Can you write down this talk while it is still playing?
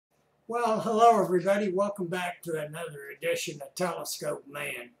Well, hello everybody. Welcome back to another edition of Telescope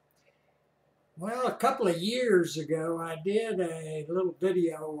Man. Well, a couple of years ago, I did a little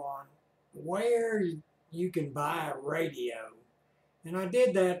video on where you can buy a radio. And I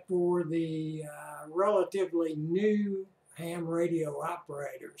did that for the relatively new ham radio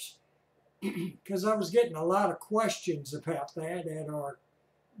operators because I was getting a lot of questions about that at our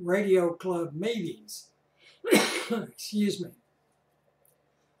radio club meetings. Excuse me.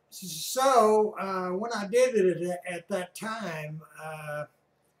 So when I did it at that time,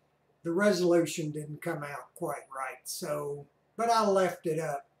 the resolution didn't come out quite right. So, but I left it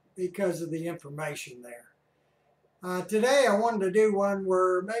up because of the information there. Today I wanted to do one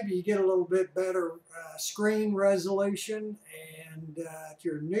where maybe you get a little bit better screen resolution, and if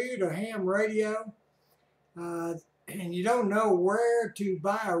you're new to ham radio and you don't know where to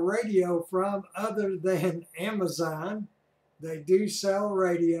buy a radio from other than Amazon. They do sell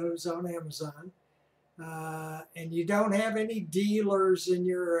radios on Amazon, and you don't have any dealers in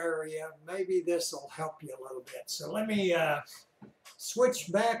your area. Maybe this will help you a little bit. So let me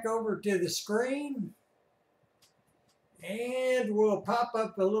switch back over to the screen, and we'll pop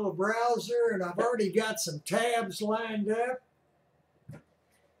up a little browser, and I've already got some tabs lined up.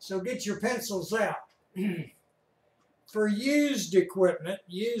 So get your pencils out. For used equipment,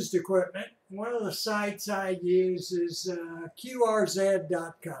 one of the sites I use is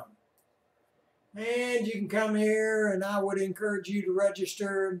QRZ.com. And you can come here, and I would encourage you to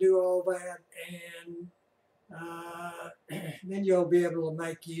register and do all that, and then you'll be able to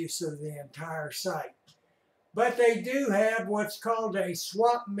make use of the entire site. But they do have what's called a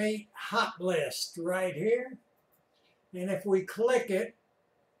swap meet hot list right here. And if we click it,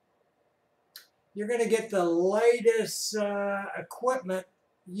 you're going to get the latest equipment,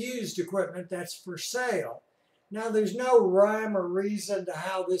 used equipment that's for sale. Now, there's no rhyme or reason to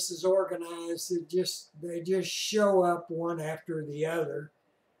how this is organized. They just show up one after the other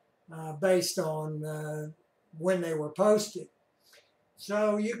based on when they were posted.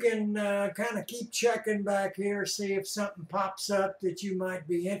 So you can kind of keep checking back here, see if something pops up that you might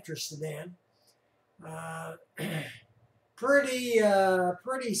be interested in.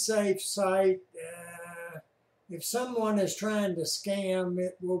 Pretty safe site. If someone is trying to scam,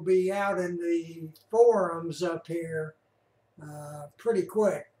 it will be out in the forums up here pretty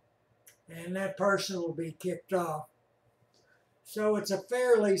quick, and that person will be kicked off. So it's a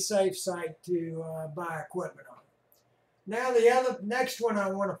fairly safe site to buy equipment on. Now the next one I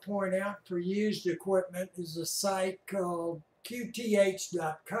want to point out for used equipment is a site called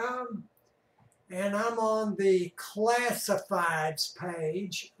QTH.com. And I'm on the classifieds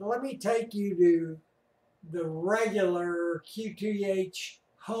page. Let me take you to the regular QTH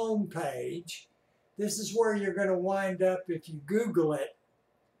homepage. This is where you're going to wind up if you Google it.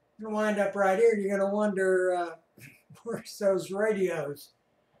 You're going to wind up right here. You're going to wonder, where's those radios?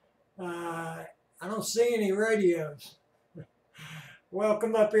 I don't see any radios. Well,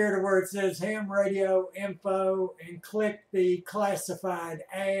 come up here to where it says ham radio info and click the classified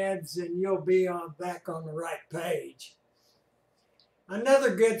ads, and you'll be back on the right page.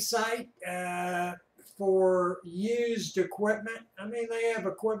 Another good site for used equipment. I mean, they have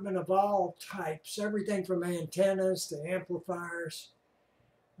equipment of all types, everything from antennas to amplifiers,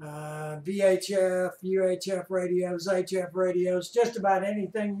 VHF, UHF radios, HF radios, just about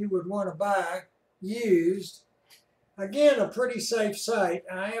anything you would want to buy used. Again, a pretty safe site.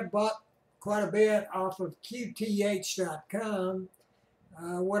 I have bought quite a bit off of QTH.com.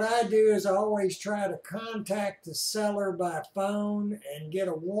 What I do is I always try to contact the seller by phone and get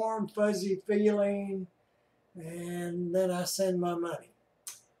a warm, fuzzy feeling, and then I send my money.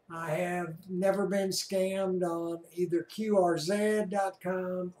 I have never been scammed on either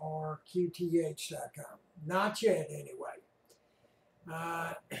QRZ.com or QTH.com. Not yet, anyway.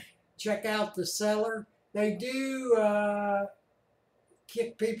 Check out the seller. They do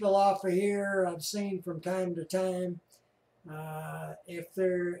kick people off of here, I've seen from time to time, if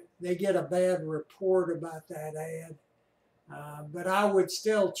they get a bad report about that ad. But I would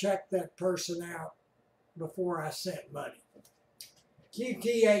still check that person out before I sent money.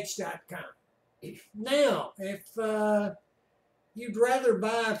 QTH.com. Now, if you'd rather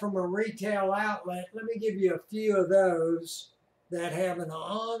buy from a retail outlet, let me give you a few of those that have an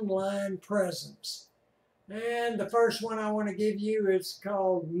online presence. And the first one I want to give you is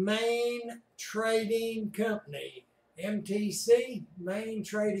called Main Trading Company, MTC, Main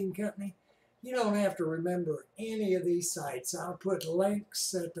Trading Company. You don't have to remember any of these sites. I'll put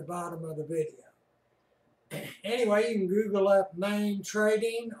links at the bottom of the video. Anyway, you can Google up Main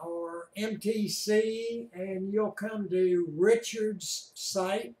Trading or MTC, and you'll come to Richard's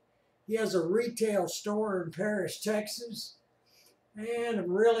site. He has a retail store in Paris, Texas, and a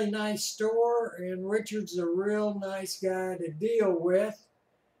really nice store, and Richard's a real nice guy to deal with.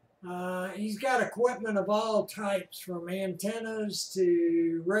 He's got equipment of all types, from antennas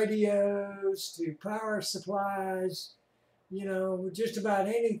to radios to power supplies. You know, just about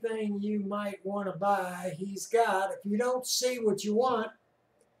anything you might want to buy, he's got. If you don't see what you want,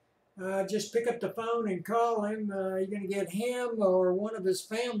 just pick up the phone and call him. You're going to get him or one of his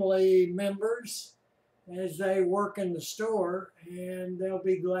family members as they work in the store, and they'll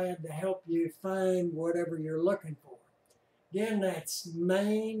be glad to help you find whatever you're looking for. Again, that's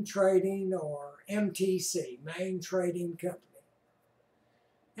Main Trading, or MTC, Main Trading Company.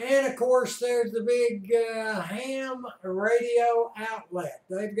 And of course, there's the big ham radio outlet.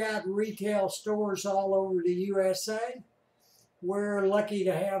 They've got retail stores all over the USA. We're lucky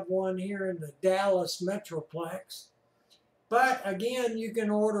to have one here in the Dallas Metroplex. But again, you can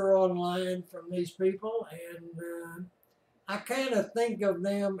order online from these people, and I kind of think of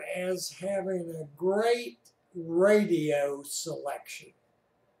them as having a great radio selection.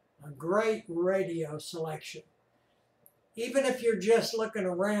 A great radio selection. Even if you're just looking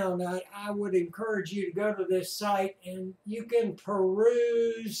around, I would encourage you to go to this site, and you can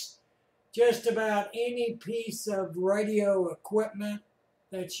peruse just about any piece of radio equipment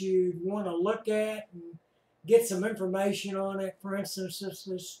that you want to look at and get some information on it. For instance,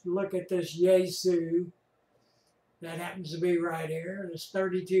 let's look at this Yaesu that happens to be right here, this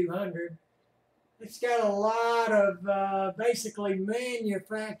 3200. It's got a lot of basically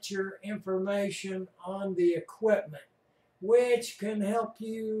manufacturer information on the equipment, which can help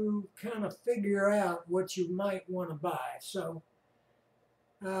you kind of figure out what you might want to buy. So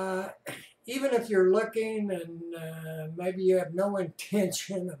even if you're looking and maybe you have no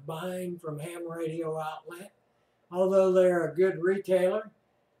intention of buying from Ham Radio Outlet, although they're a good retailer,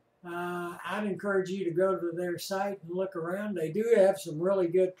 I'd encourage you to go to their site and look around. They do have some really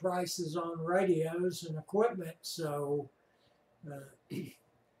good prices on radios and equipment, so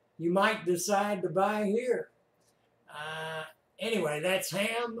you might decide to buy here. Anyway, that's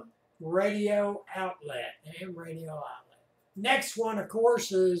Ham Radio Outlet. Ham Radio Outlet. Next one, of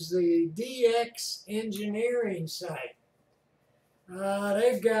course, is the DX Engineering site.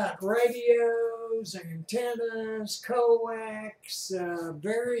 They've got radios, antennas, coax,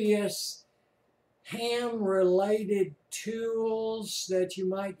 various ham-related tools that you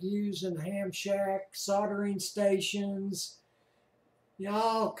might use in ham shack, soldering stations, you know,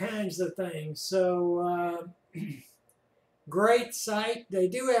 all kinds of things. So, great site. They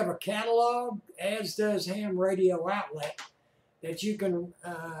do have a catalog, as does Ham Radio Outlet, that you can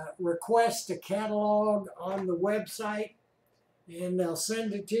request a catalog on the website, and they'll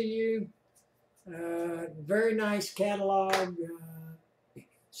send it to you. Very nice catalog.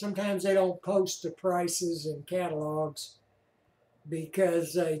 Sometimes they don't post the prices in catalogs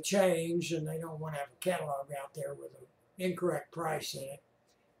because they change, and they don't want to have a catalog out there with an incorrect price in it.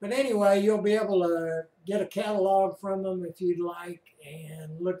 But anyway, you'll be able to get a catalog from them if you'd like,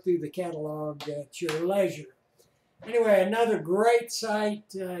 and look through the catalog at your leisure. Anyway, another great site,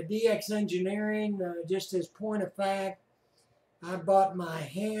 DX Engineering. Just as point of fact, I bought my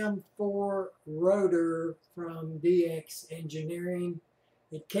Ham 4 rotor from DX Engineering.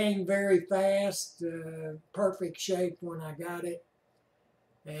 It came very fast, perfect shape when I got it,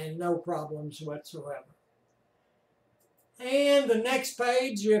 and no problems whatsoever. And the next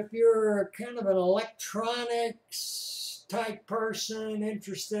page, if you're kind of an electronics type person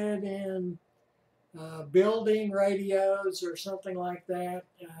interested in building radios or something like that,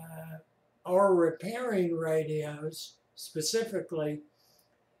 or repairing radios specifically,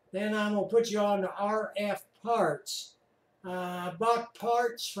 then I'm going to put you on to RF Parts. I bought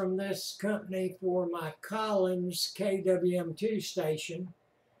parts from this company for my Collins KWM2 station.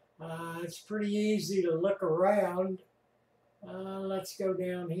 It's pretty easy to look around. Let's go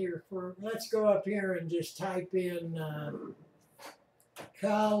down here. Let's go up here and just type in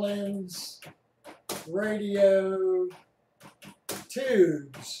Collins radio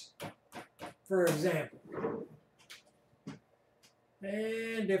tubes, for example.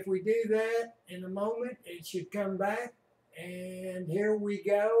 And if we do that in a moment, it should come back. And here we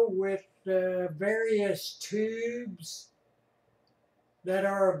go with various tubes that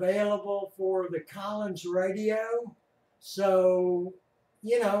are available for the Collins radio. So,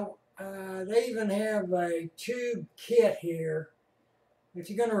 you know, they even have a tube kit here. If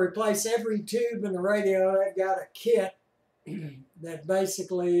you're going to replace every tube in the radio, they've got a kit that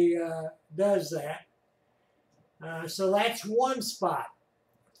basically does that. So that's one spot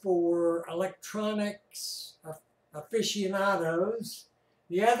for electronics aficionados.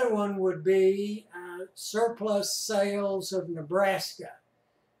 The other one would be surplus sales of Nebraska.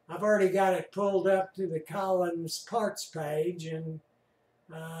 I've already got it pulled up to the Collins parts page, and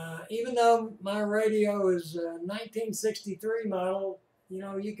even though my radio is a 1963 model, you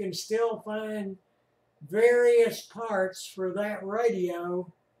know, you can still find various parts for that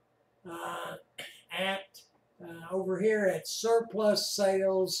radio at over here at Surplus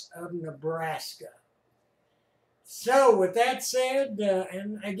Sales of Nebraska. So with that said,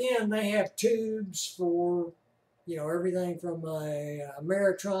 and again, they have tubes for, you know, everything from a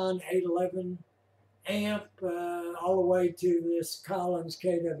Meritron 811 amp all the way to this Collins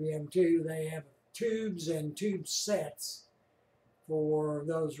KWM2. They have tubes and tube sets for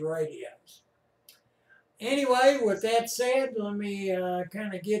those radios. Anyway, with that said, let me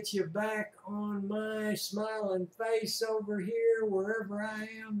kind of get you back on my smiling face over here. Wherever I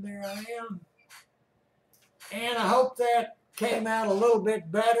am, there I am. And I hope that came out a little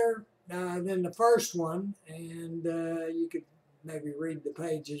bit better than the first one, and you could maybe read the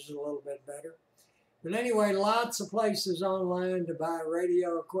pages a little bit better. But anyway, lots of places online to buy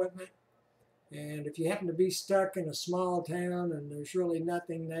radio equipment, and if you happen to be stuck in a small town and there's really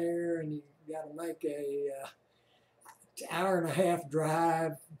nothing there, and you got to make a hour-and-a-half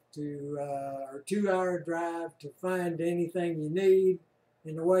drive to or 2-hour drive to find anything you need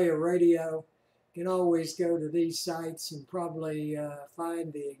in the way of radio, you can always go to these sites and probably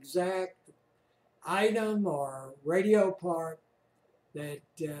find the exact item or radio part that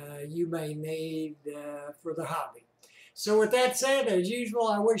you may need for the hobby. So with that said, as usual,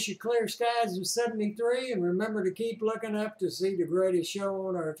 I wish you clear skies of 73, and remember to keep looking up to see the greatest show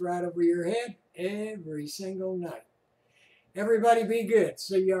on earth right over your head every single night. Everybody be good.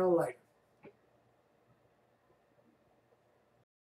 See y'all later.